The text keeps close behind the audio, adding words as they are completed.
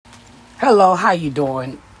Hello, how you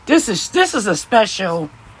doing? This is a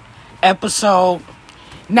special episode.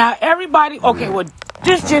 Now everybody, well,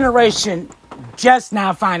 this generation just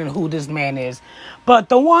now finding who this man is. But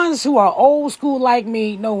the ones who are old school like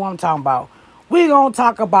me know what I'm talking about. We're going to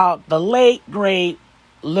talk about the late great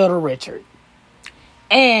Little Richard.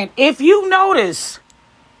 And if you notice,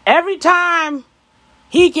 every time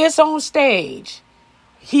he gets on stage,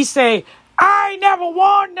 he say, "I ain't never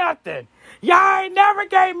won nothing. Y'all ain't never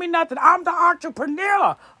gave me nothing. I'm the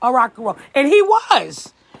entrepreneur of rock and roll." And he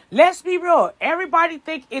was. Let's be real. Everybody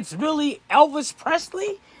think it's really Elvis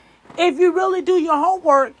Presley. If you really do your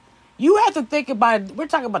homework, you have to think about it. We're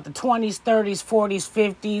talking about the 20s, 30s, 40s,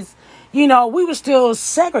 50s. You know, we were still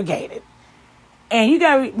segregated. And you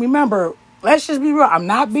got to remember, let's just be real. I'm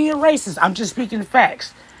not being racist. I'm just speaking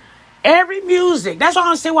facts. Every music, that's why I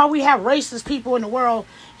understand why we have racist people in the world.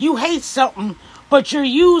 You hate something, but you're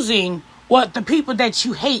using what the people that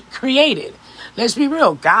you hate created. Let's be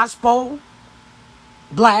real. Gospel,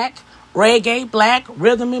 black, reggae, black,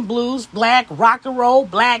 rhythm and blues, black, rock and roll,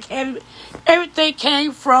 black, heavy. Everything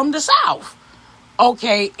came from the South.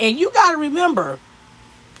 Okay, and you got to remember,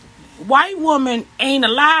 white woman ain't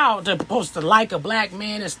allowed to supposed to like a black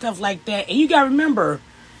man and stuff like that. And you got to remember,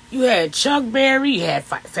 you had Chuck Berry, you had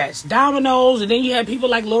Fats Dominoes, and then you had people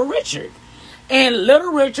like Little Richard. And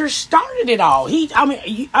Little Richard started it all.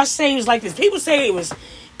 I say it was like this. People say it was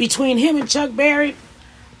between him and Chuck Berry.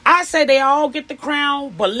 I say they all get the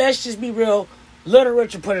crown, but let's just be real. Little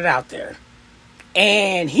Richard put it out there.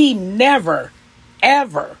 And he never,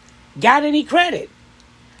 ever got any credit.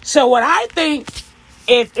 So what I think,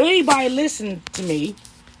 if anybody listened to me,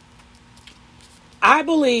 I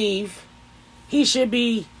believe he should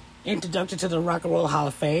be inducted to the Rock and Roll Hall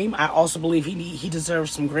of Fame. I also believe he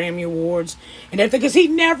deserves some Grammy Awards and everything, because he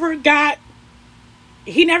never got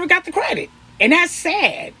the credit. And that's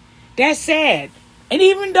sad. That's sad. And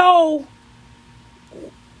even though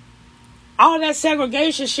all that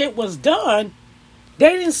segregation shit was done,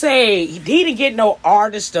 they didn't say he didn't get no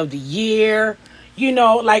Artist of the Year. You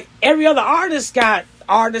know, like every other artist got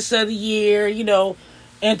Artist of the Year, you know,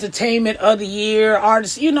 Entertainment of the Year,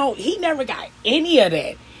 artist, you know, he never got any of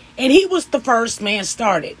that. And he was the first man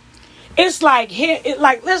started. It's like,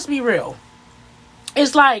 let's be real.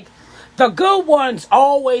 It's like the good ones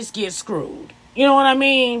always get screwed. You know what I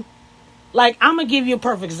mean? Like, I'm going to give you a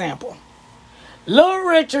perfect example. Little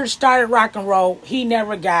Richard started rock and roll. He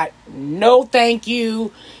never got no thank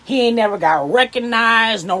you. He ain't never got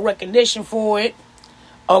recognized, no recognition for it.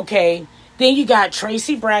 Okay. Then you got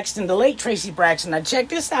Tracy Braxton, the late Tracy Braxton. Now check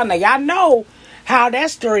this out. Now y'all know how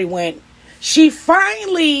that story went. She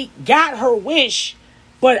finally got her wish,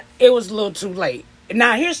 but it was a little too late.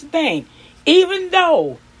 Now here's the thing. Even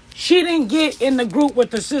though she didn't get in the group with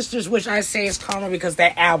the sisters, which I say is karma because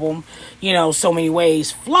that album, you know, so many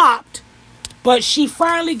ways flopped. But she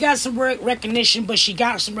finally got some recognition, but she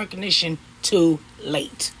got some recognition too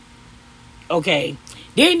late. Okay.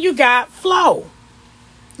 Then you got Flo.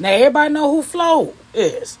 Now, everybody know who Flo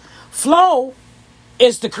is. Flo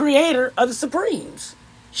is the creator of the Supremes.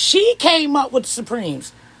 She came up with the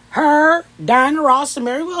Supremes. Her, Diana Ross, and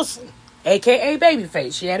Mary Wilson, a.k.a.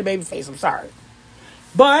 Babyface. She had a baby face, I'm sorry.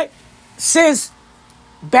 But since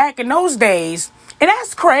back in those days, and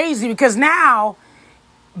that's crazy because now,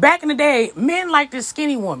 back in the day, men like this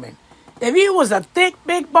skinny woman. If you was a thick,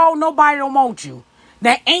 big bone, nobody don't want you.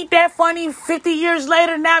 Now, ain't that funny? 50 years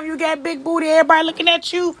later, now you got big booty, everybody looking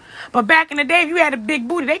at you. But back in the day, if you had a big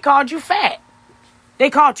booty, they called you fat. They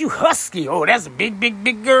called you husky. Oh, that's a big, big,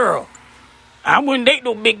 big girl. I wouldn't date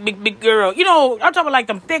no big, big, big girl. You know, I'm talking about like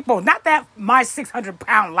them thick bones. Not that my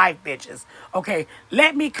 600-pound life bitches. Okay,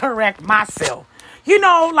 let me correct myself. You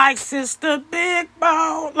know, like Sister Big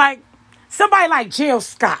Bone. Like somebody like Jill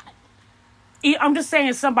Scott. I'm just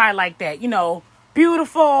saying somebody like that. You know,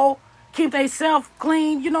 beautiful. Keep themselves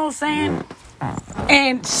clean, you know what I'm saying?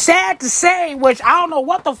 And sad to say, which I don't know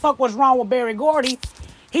what the fuck was wrong with Berry Gordy.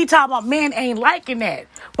 He talking about men ain't liking that.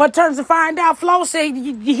 But turns to find out, Flo said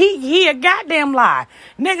he a goddamn lie.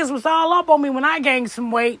 Niggas was all up on me when I gained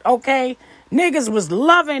some weight, okay? Niggas was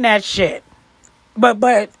loving that shit.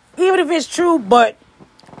 But even if it's true, but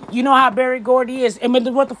you know how Berry Gordy is. And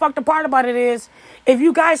what the fuck the part about it is, if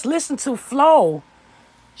you guys listen to Flo,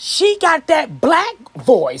 she got that black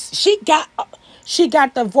voice. She got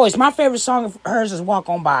the voice. My favorite song of hers is Walk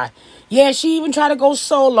On By. Yeah, she even tried to go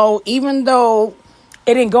solo, even though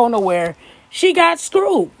it didn't go nowhere. She got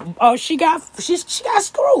screwed. She got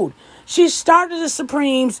screwed. She started the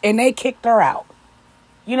Supremes and they kicked her out.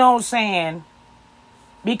 You know what I'm saying?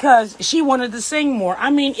 Because she wanted to sing more. I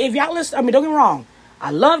mean, if y'all listen, don't get me wrong. I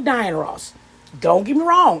love Diana Ross. Don't get me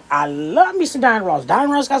wrong. I love me some Diana Ross.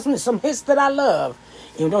 Diana Ross got some hits that I love.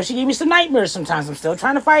 Even though she gave me some nightmares sometimes. I'm still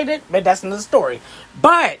trying to fight it. But that's another story.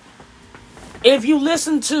 But if you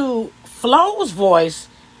listen to Flo's voice,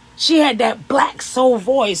 she had that black soul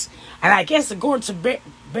voice. And I guess according to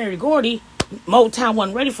Berry Gordy, Motown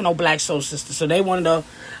wasn't ready for no black soul sister. So they wanted a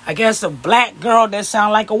black girl that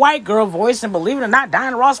sounded like a white girl voice. And believe it or not,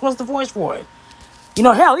 Diana Ross was the voice for it.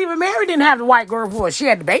 Hell, even Mary didn't have the white girl voice. She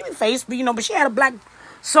had the baby face, but she had a black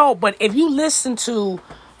soul. But if you listen to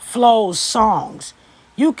Flo's songs,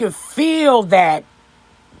 you can feel that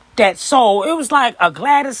soul. It was like a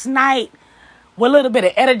Gladys Knight with a little bit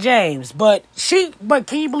of Etta James. But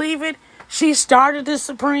can you believe it? She started the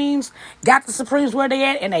Supremes, got the Supremes where they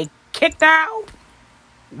at, and they kicked out.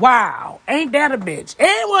 Wow, ain't that a bitch? And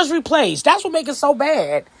it was replaced. That's what makes it so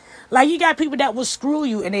bad. Like, you got people that will screw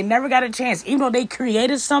you and they never got a chance. Even though they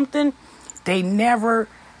created something, they never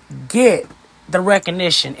get the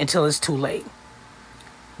recognition until it's too late.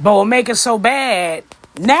 But what makes it so bad,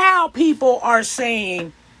 now people are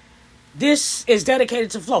saying this is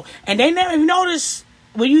dedicated to Flo. And they never notice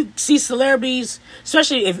when you see celebrities,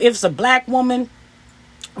 especially if it's a black woman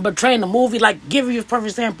portraying the movie, like, give you a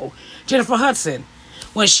perfect example, Jennifer Hudson.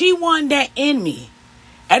 When she won that Emmy,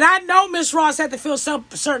 and I know Miss Ross had to feel some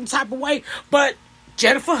certain type of way, but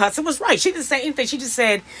Jennifer Hudson was right. She didn't say anything. She just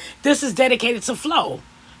said, this is dedicated to Flo.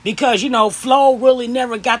 Because, Flo really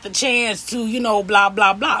never got the chance to, blah,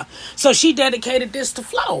 blah, blah. So she dedicated this to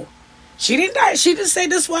Flo. She didn't say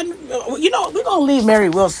this one. We're going to leave Mary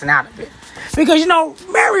Wilson out of it. Because,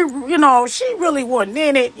 Mary, she really wasn't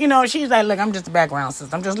in it. She's like, look, I'm just a background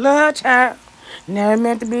sister. I'm just a little child. Never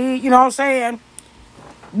meant to be, you know what I'm saying?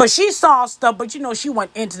 But she saw stuff, but, she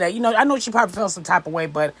went into that. I know she probably felt some type of way,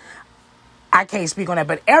 but I can't speak on that.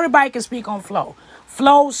 But everybody can speak on Flo.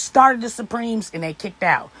 Flo started the Supremes, and they kicked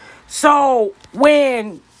out. So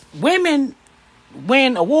when women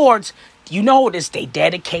win awards, they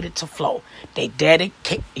dedicated to Flo. You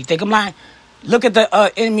think I'm lying? Look at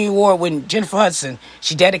the Emmy Award when Jennifer Hudson,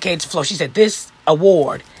 she dedicated to Flo. She said, this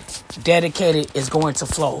award dedicated is going to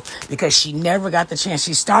Flo because she never got the chance.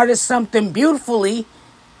 She started something beautifully.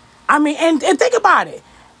 I mean, and think about it.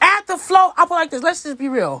 After Flo, I put like this. Let's just be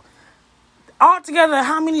real. Altogether,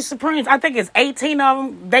 how many Supremes? I think it's 18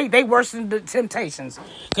 of them. They worse than the Temptations.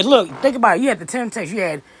 Because look, think about it. You had the Temptations. You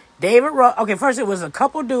had David Ruff. Okay, first it was a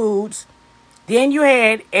couple dudes. Then you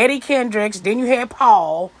had Eddie Kendricks. Then you had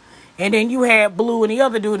Paul. And then you had Blue and the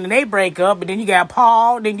other dude, and they break up. And then you got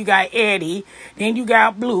Paul. Then you got Eddie. Then you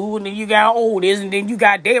got Blue. And then you got Otis. And then you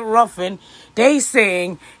got David Ruffin. They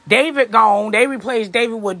sing. David gone. They replaced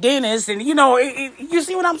David with Dennis. And, you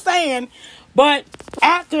see what I'm saying? But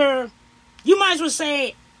after, you might as well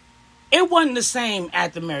say, it wasn't the same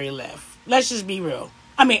after Mary left. Let's just be real.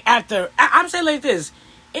 I mean, I'm saying like this.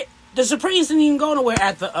 The Supremes didn't even go nowhere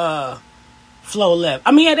after Flo left.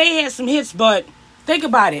 I mean, yeah, they had some hits, but think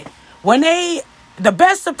about it. The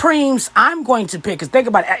best Supremes I'm going to pick, because think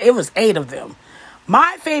about it was 8 of them.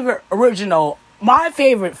 My favorite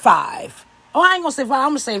 5, I ain't going to say 5, I'm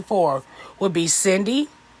going to say 4, would be Cindy,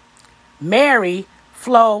 Mary,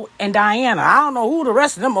 Flo, and Diana. I don't know who the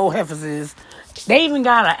rest of them old heifers is. They even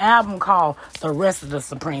got an album called The Rest of the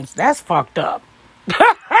Supremes. That's fucked up.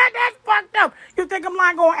 That's fucked up. You think I'm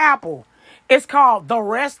lying on Apple? It's called The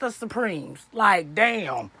Rest of Supremes. Like,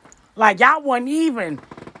 damn. Like, y'all wasn't even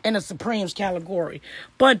in the Supremes category.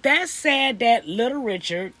 But that's sad that Little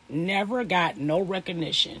Richard never got no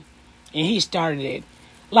recognition. And he started it.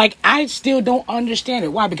 Like, I still don't understand it.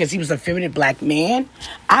 Why? Because he was a feminine black man?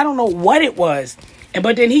 I don't know what it was.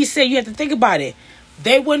 But then he said, you have to think about it.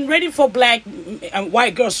 They weren't ready for black and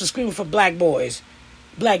white girls to scream for black boys,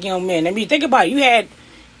 black young men. I mean, think about it. You had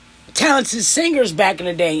talented singers back in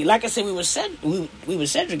the day. Like I said, we were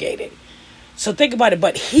segregated. So think about it.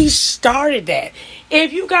 But he started that.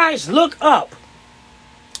 If you guys look up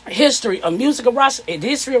history of music of rock,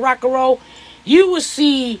 history of rock and roll, you will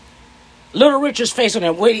see Little Richard's face on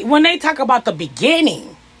it. When they talk about the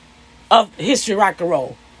beginning of history of rock and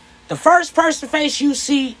roll, the first person face you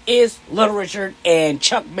see is Little Richard and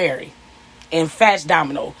Chuck Berry and Fats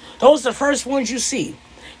Domino. Those are the first ones you see.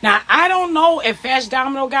 Now, I don't know if Fats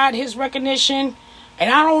Domino got his recognition. And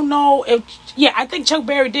I don't know if... Yeah, I think Chuck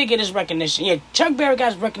Berry did get his recognition. Yeah, Chuck Berry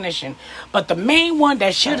got his recognition. But the main one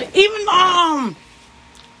that should... Even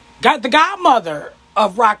got the godmother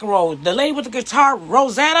of rock and roll, the lady with the guitar,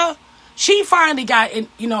 Rosetta, she finally got,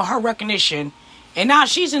 her recognition. And now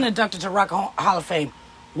she's inducted to Rock Hall of Fame.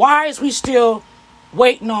 Why is we still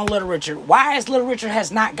waiting on Little Richard? Why is Little Richard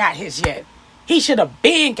has not got his yet? He should have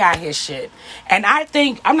been got his shit. And I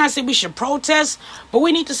think, I'm not saying we should protest, but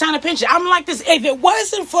we need to sign a petition. I'm like this. If it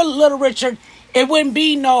wasn't for Little Richard, it wouldn't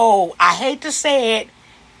be no, I hate to say it,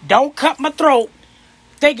 don't cut my throat.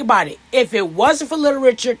 Think about it. If it wasn't for Little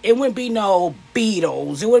Richard, it wouldn't be no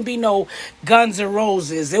Beatles. It wouldn't be no Guns N'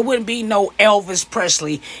 Roses. It wouldn't be no Elvis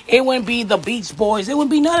Presley. It wouldn't be the Beach Boys. It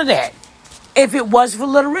wouldn't be none of that if it wasn't for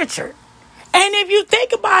Little Richard. And if you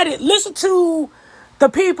think about it, listen to the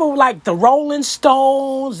people like the Rolling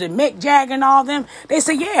Stones and Mick Jagger and all them. They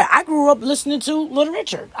say, yeah, I grew up listening to Little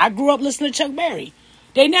Richard. I grew up listening to Chuck Berry.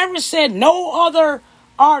 They never said no other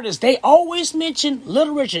artists. They always mention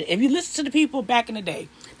Little Richard. If you listen to the people back in the day,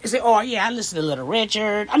 they say, oh yeah, I listen to Little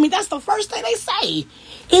Richard. I mean, that's the first thing they say.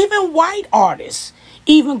 Even white artists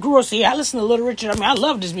even grew up saying, I listen to Little Richard. I mean, I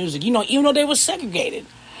love this music, even though they were segregated.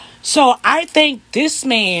 So I think this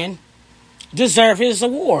man deserves his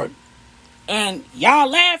award. And y'all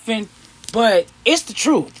laughing, but it's the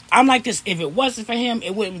truth. I'm like this. If it wasn't for him,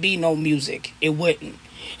 it wouldn't be no music. It wouldn't.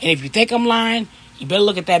 And if you think I'm lying, you better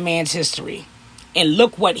look at that man's history. And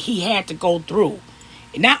look what he had to go through.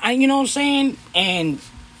 Now, you know what I'm saying? And,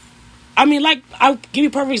 I mean, like, I'll give you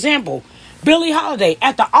a perfect example. Billie Holiday,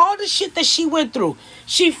 after all the shit that she went through,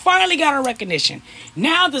 she finally got her recognition.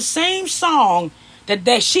 Now, the same song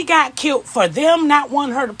that she got killed for them not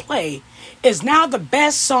wanting her to play is now the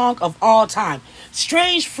best song of all time.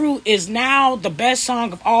 Strange Fruit is now the best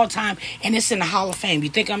song of all time, and it's in the Hall of Fame. You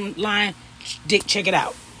think I'm lying? Check it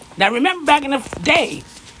out. Now, remember back in the day,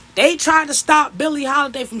 they tried to stop Billie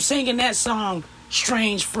Holiday from singing that song,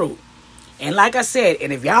 Strange Fruit. And like I said,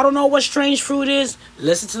 and if y'all don't know what Strange Fruit is,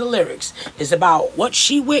 listen to the lyrics. It's about what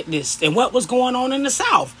she witnessed and what was going on in the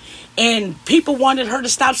South. And people wanted her to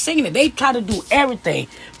stop singing it. They tried to do everything.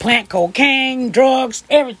 Plant cocaine, drugs,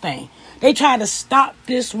 everything. They tried to stop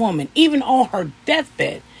this woman, even on her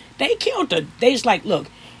deathbed. They killed her. They just like, look,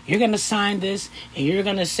 you're going to sign this, and you're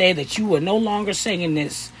going to say that you are no longer singing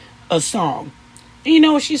a song. And you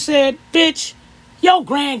know what she said? Bitch, your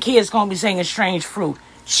grandkids going to be singing Strange Fruit.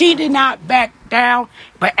 She did not back down,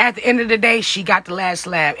 but at the end of the day, she got the last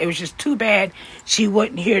laugh. It was just too bad she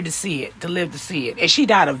wasn't here to see it, to live to see it. And she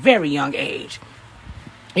died at a very young age.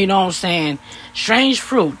 You know what I'm saying? Strange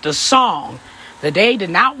Fruit, the song that they did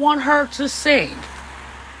not want her to sing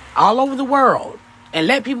all over the world and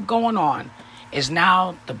let people going on, is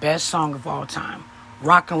now the best song of all time.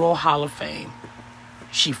 Rock and Roll Hall of Fame.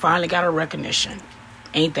 She finally got her recognition.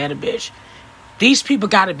 Ain't that a bitch? These people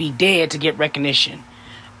got to be dead to get recognition.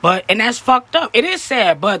 And that's fucked up. It is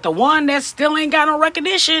sad, but the one that still ain't got no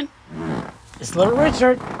recognition is Little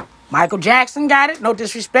Richard. Michael Jackson got it. No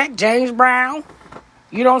disrespect. James Brown.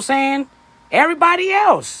 You know what I'm saying? Everybody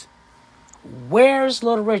else. Where's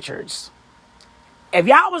Little Richard's? If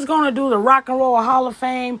y'all was going to do the Rock and Roll Hall of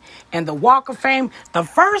Fame and the Walk of Fame, the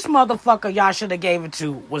first motherfucker y'all should have gave it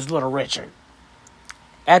to was Little Richard.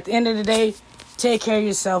 At the end of the day, take care of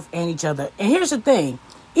yourself and each other. And here's the thing.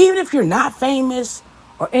 Even if you're not famous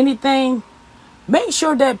or anything, make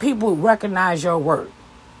sure that people recognize your work.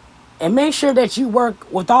 And make sure that you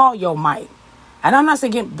work with all your might. And I'm not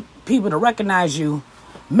saying get people to recognize you.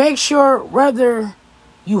 Make sure, whether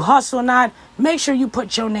you hustle or not, make sure you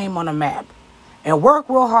put your name on the map. And work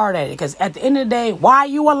real hard at it. Because at the end of the day, while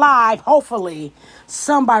you alive, hopefully,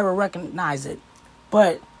 somebody will recognize it.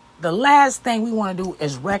 But the last thing we want to do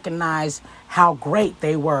is recognize how great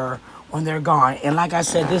they were when they're gone. And like I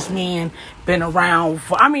said, this man been around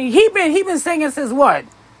for, he been singing since what?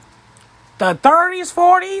 The 30s,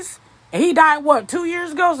 40s? And he died, 2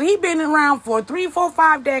 years ago? So he been around for 3, 4,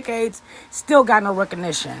 5 decades, still got no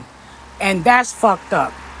recognition. And that's fucked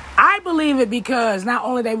up. I believe it because not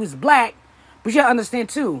only that he was black, but you gotta understand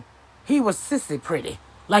too, he was sissy pretty.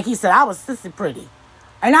 Like he said, I was sissy pretty.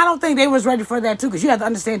 And I don't think they was ready for that too, because you have to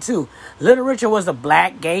understand too, Little Richard was a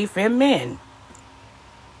black, gay, femme man.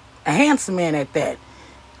 A handsome man at that.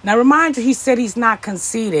 Now remind you, he said he's not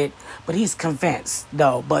conceited, but he's convinced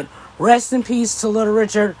though. But rest in peace to Little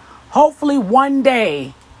Richard. Hopefully one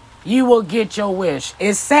day you will get your wish.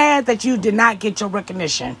 It's sad that you did not get your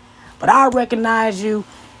recognition, but I recognize you.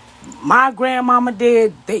 My grandmama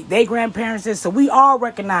did. They grandparents did. So we all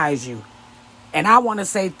recognize you. And I want to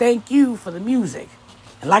say thank you for the music.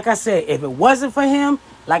 And like I said, if it wasn't for him,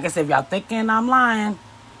 like I said, if y'all thinking I'm lying,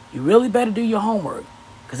 you really better do your homework.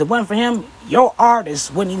 Because if it wasn't for him, your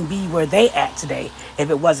artists wouldn't even be where they at today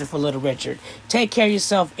if it wasn't for Little Richard. Take care of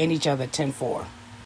yourself and each other. 10-4.